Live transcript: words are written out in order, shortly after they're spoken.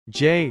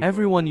Jay,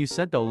 everyone you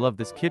said they'll love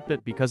this kit,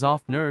 but because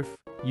off nerf,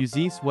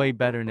 Uzi's way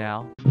better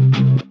now.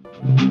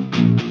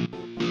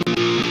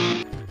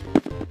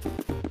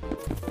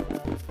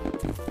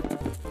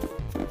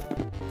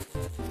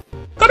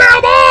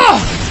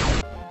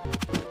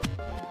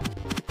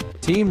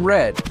 Team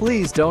Red,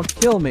 please don't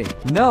kill me.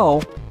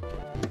 No.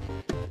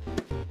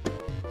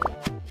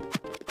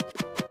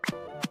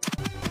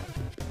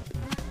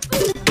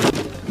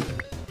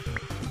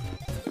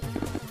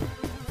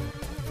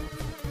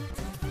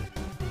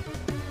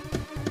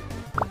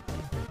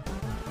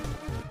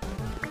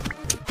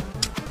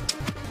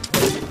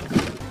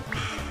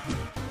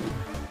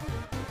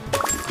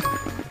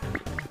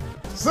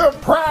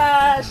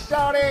 Surprise,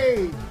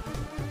 shawty!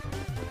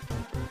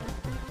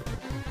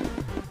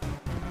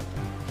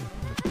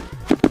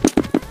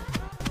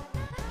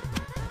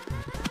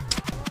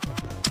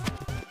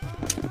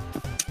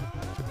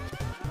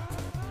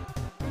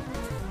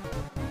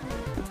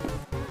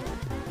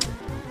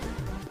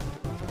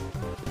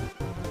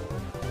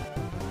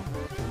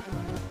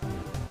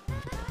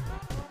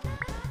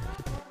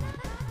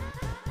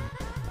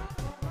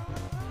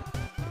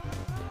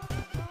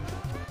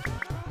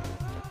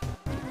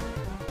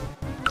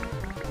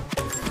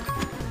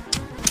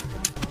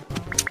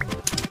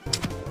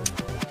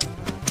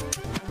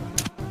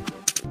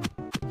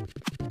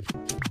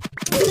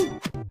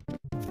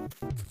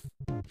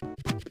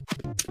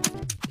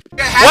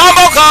 One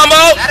more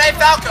combo! That ain't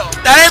Falco!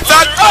 That ain't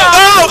Falco!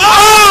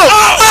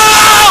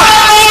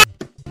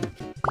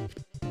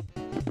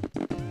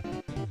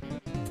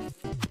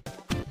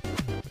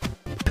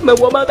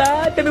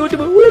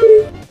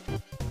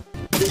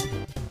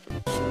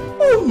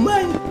 Oh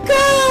my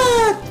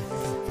god!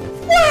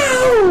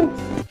 Wow!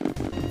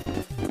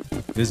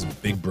 This is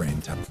big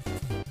brain time.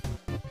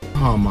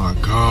 Oh my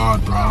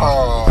god, bro.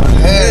 Oh,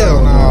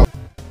 hell no.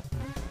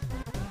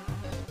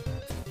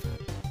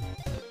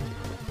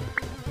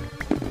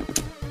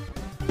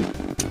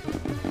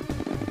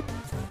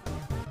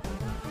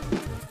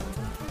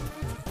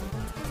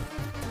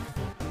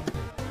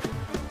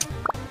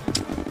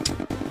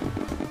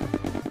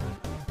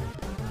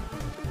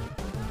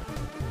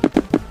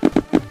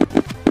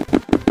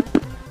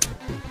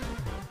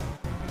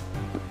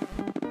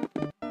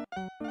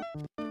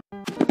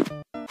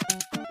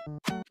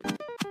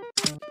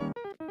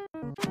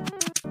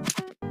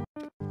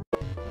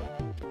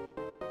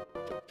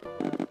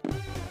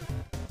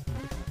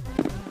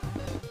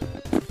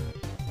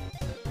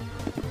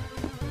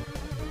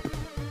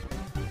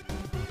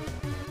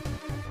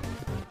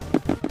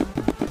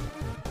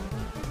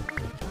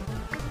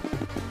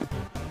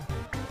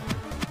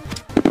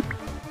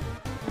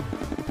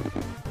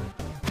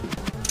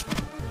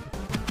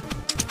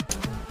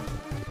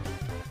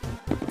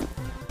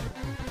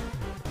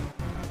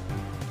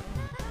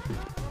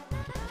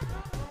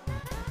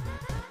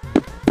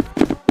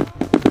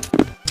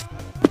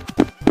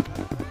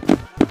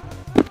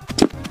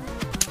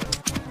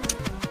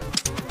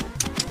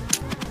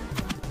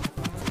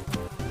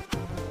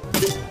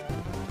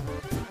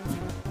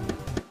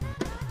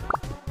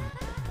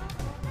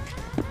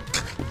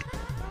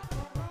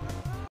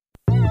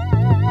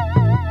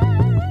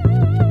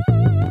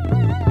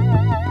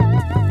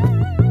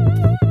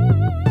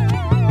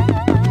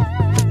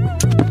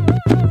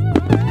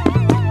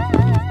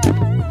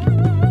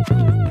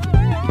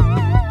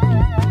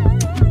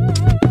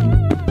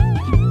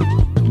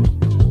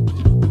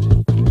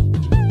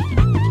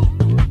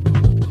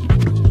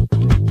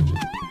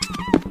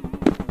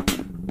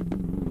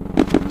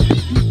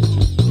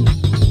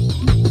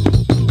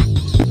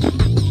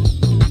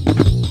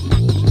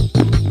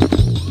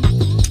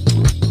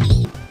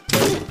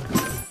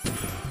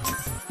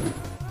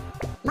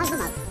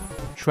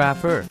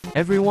 Trapper,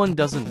 everyone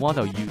doesn't want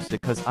to use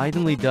it cause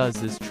idly does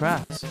his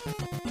traps.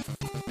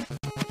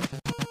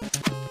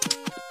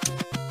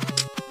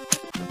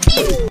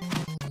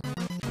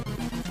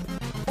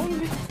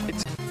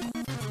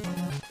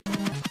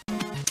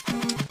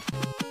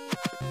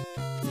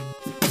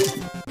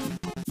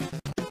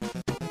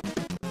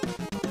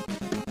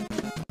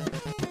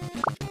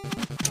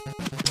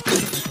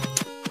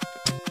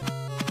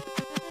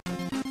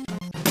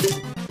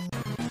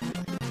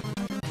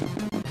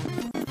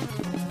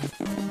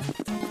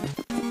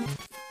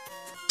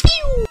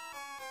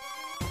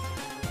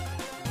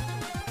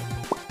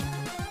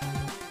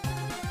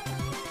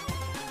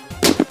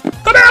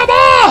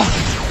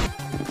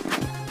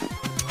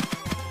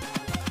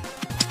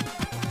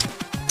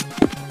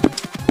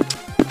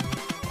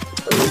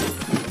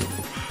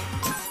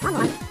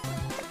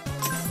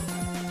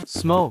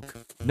 Smoke.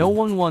 No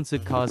one wants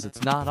it cause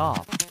it's not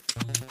off.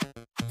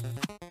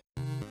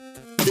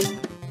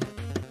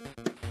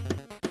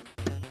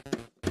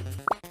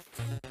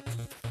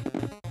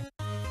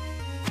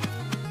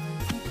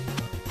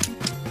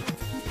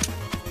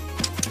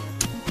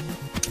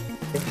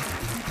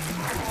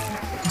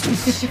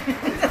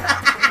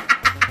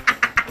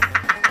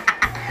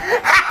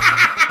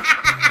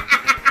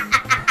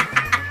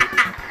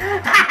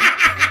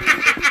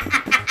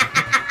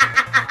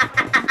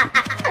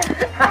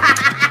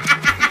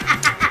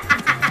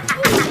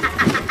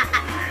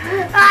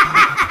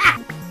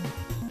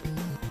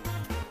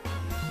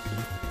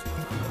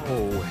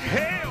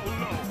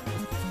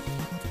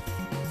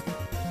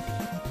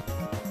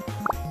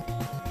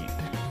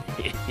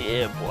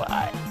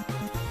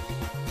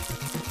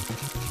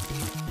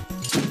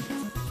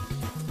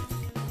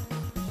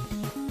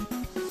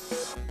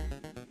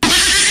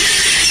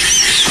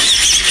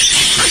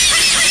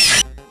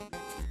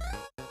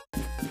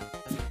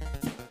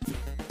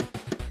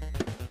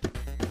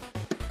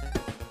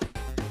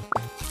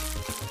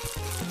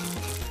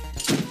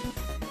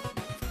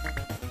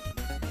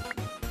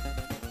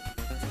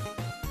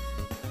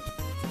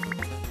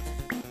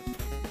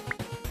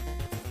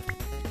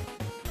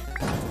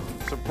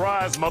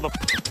 Surprise, mother.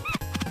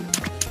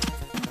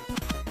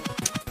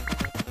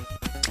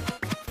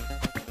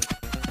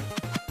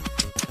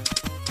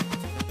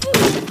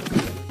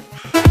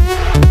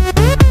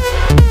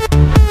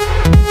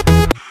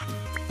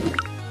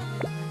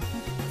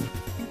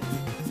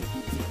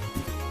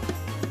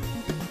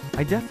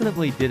 I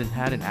definitely didn't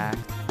had an act.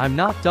 I'm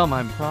not dumb,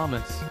 I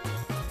promise.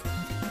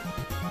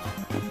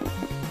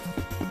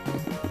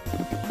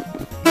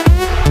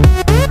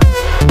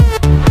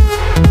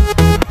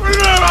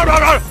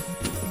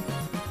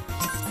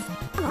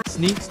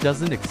 Sneaks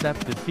doesn't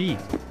accept defeat.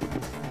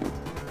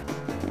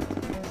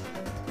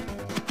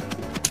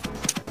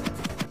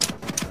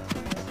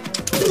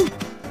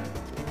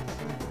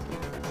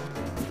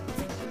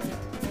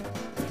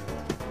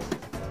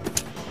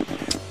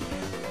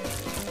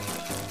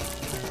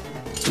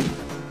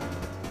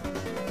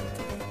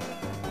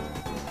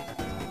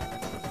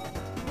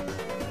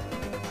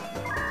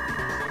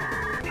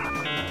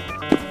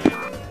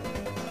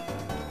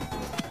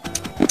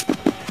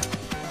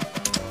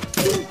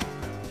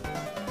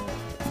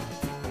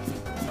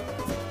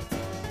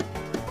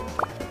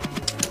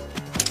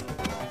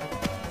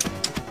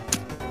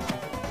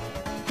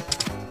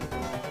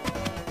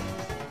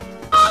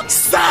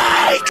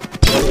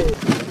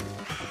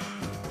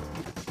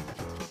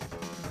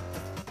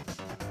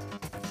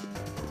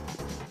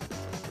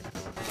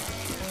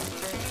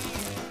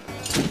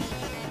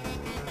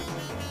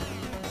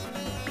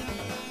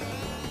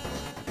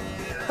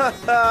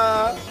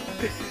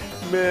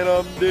 Man,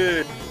 I'm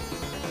dead.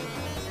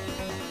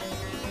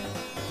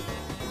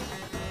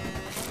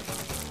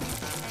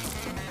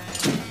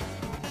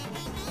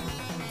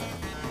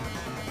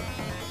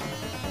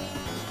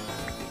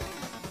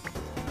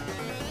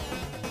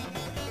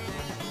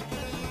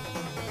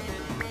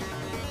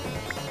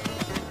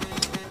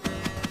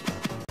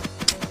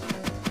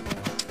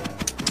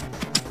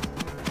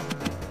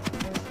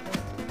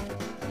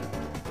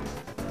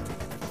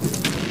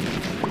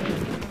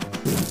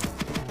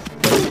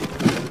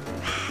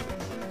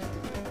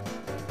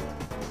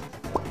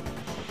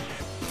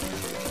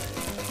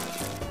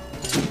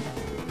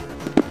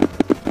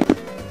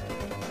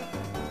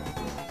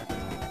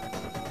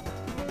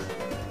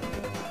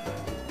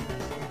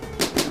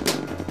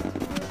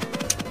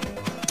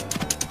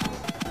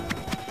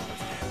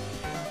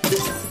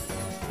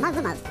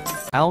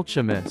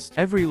 Alchemist.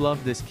 Every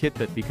love this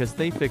kitbit because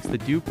they fixed the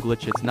dupe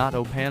glitch, it's not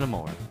OP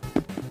anymore.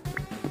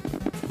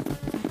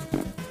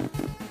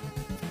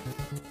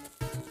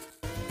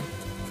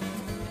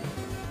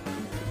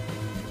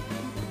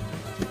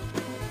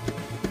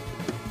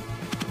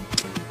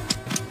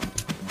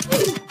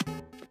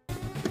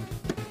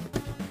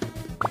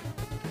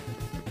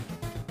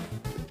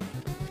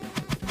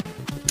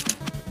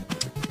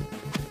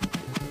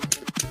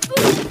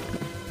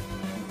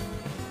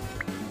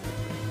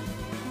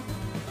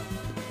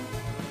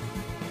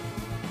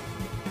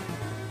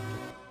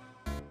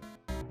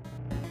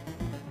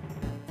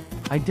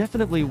 I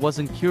definitely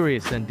wasn't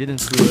curious and didn't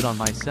throw it on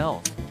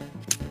myself.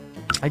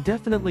 I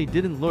definitely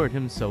didn't lure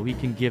him so he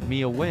can give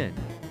me a win.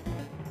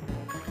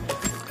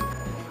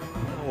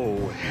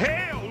 Oh,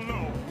 hell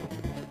no!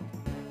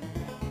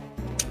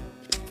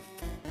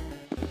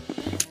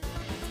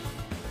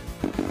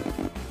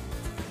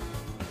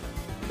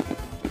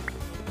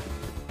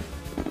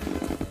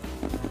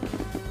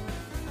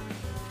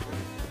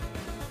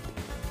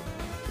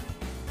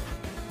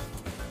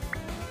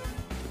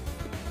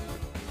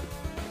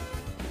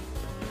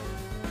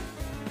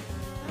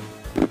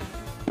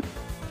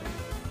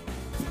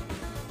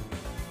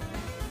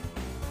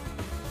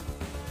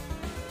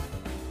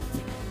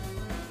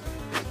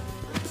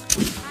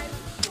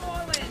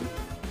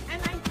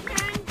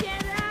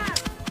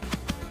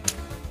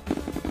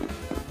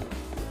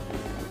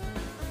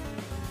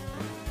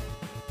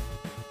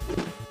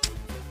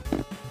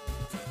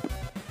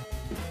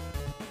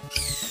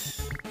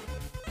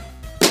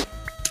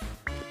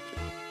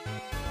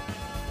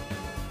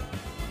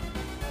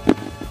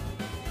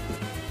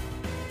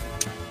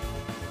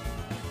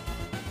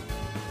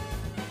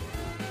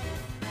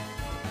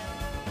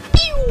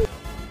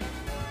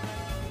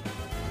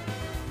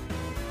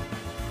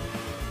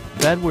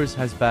 BedWars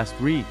has best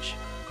reach.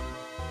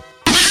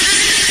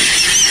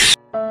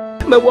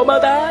 Me voy a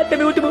matar, este es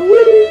mi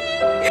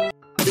último.